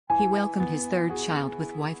He welcomed his third child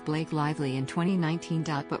with wife Blake Lively in 2019.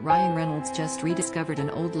 But Ryan Reynolds just rediscovered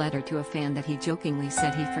an old letter to a fan that he jokingly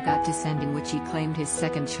said he forgot to send, in which he claimed his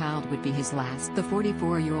second child would be his last. The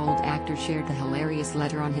 44-year-old actor shared the hilarious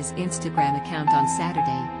letter on his Instagram account on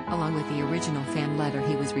Saturday, along with the original fan letter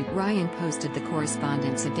he was reading. Ryan posted the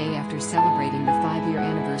correspondence a day after celebrating the 5-year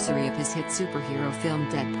anniversary of his hit superhero film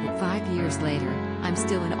Deadpool. 5 years later, I'm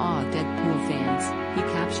still in awe of Deadpool fans,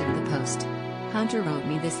 he captioned the post. Hunter wrote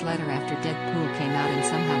me this letter after Deadpool came out, and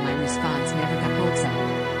somehow my response never got holds up.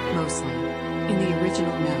 Mostly. In the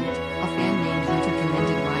original note, a fan named Hunter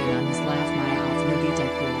commended Ryan on his laugh my off movie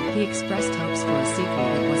Deadpool. He expressed hopes for a sequel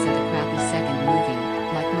that wasn't a crappy second movie.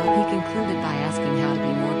 He concluded by asking how to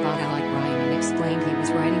be more Bada like Ryan, and explained he was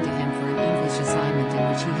writing to him for an English assignment in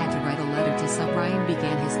which he had to write a letter to some. Ryan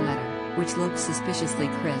began his letter, which looked suspiciously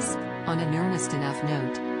crisp, on an earnest enough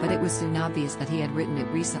note, but it was soon obvious that he had written it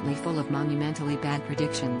recently, full of monumentally bad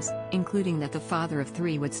predictions, including that the father of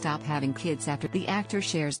 3 would stop having kids after. The actor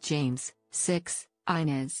shares James, 6,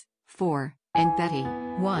 Inez, 4, and Betty,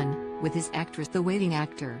 1, with his actress. The waiting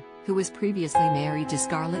actor, who was previously married to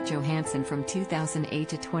Scarlett Johansson from 2008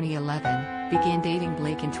 to 2011, began dating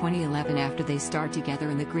Blake in 2011 after they starred together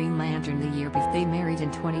in The Green Lantern the year before. They married in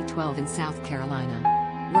 2012 in South Carolina.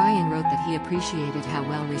 Ryan wrote that he appreciated how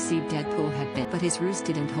well received Deadpool had been, but his ruse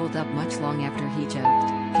didn't hold up much long after he joked,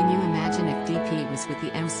 "Can you imagine if DP was with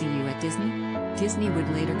the MCU at Disney?" Disney would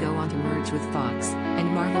later go on to merge with Fox,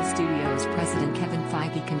 and Marvel Studios president Kevin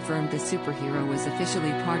Feige confirmed the superhero was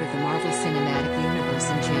officially part of the Marvel Cinematic Universe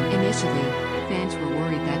in June. Initially, fans were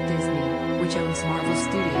worried that Disney, which owns Marvel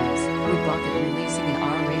Studios, would balk at releasing an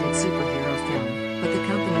R-rated superhero film, but the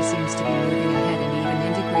company seems to be moving ahead and even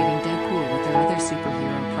integrating Deadpool with their other superhero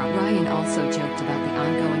properties. Ryan also joked about the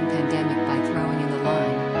ongoing pandemic by throwing in the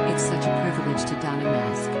line, "It's such a privilege to don a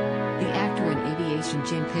mask." The actor in aviation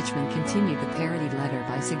Jim Pitchman continued the parody letter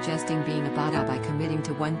by suggesting being a bada by committing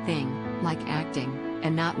to one thing, like acting,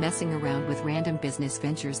 and not messing around with random business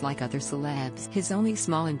ventures like other celebs. His only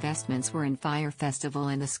small investments were in Fyre Festival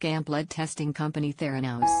and the scam blood testing company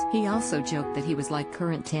Theranos. He also joked that he was like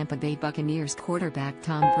current Tampa Bay Buccaneers quarterback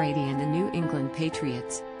Tom Brady and the New England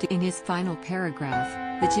Patriots. In his final paragraph,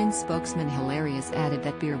 the gin spokesman Hilarious added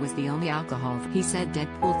that beer was the only alcohol. He said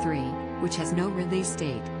Deadpool 3, which has no release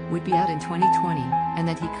date, would be out in 2020, and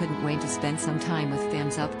that he couldn't wait to spend some time with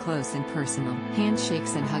fans up close and personal.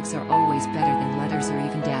 Handshakes and hugs are always better than letters or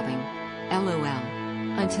even dabbing. LOL.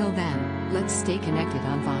 Until then, let's stay connected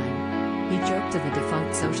on Vine. He joked to the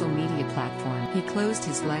defunct social media platform. He closed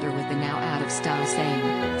his letter with the now out of style saying,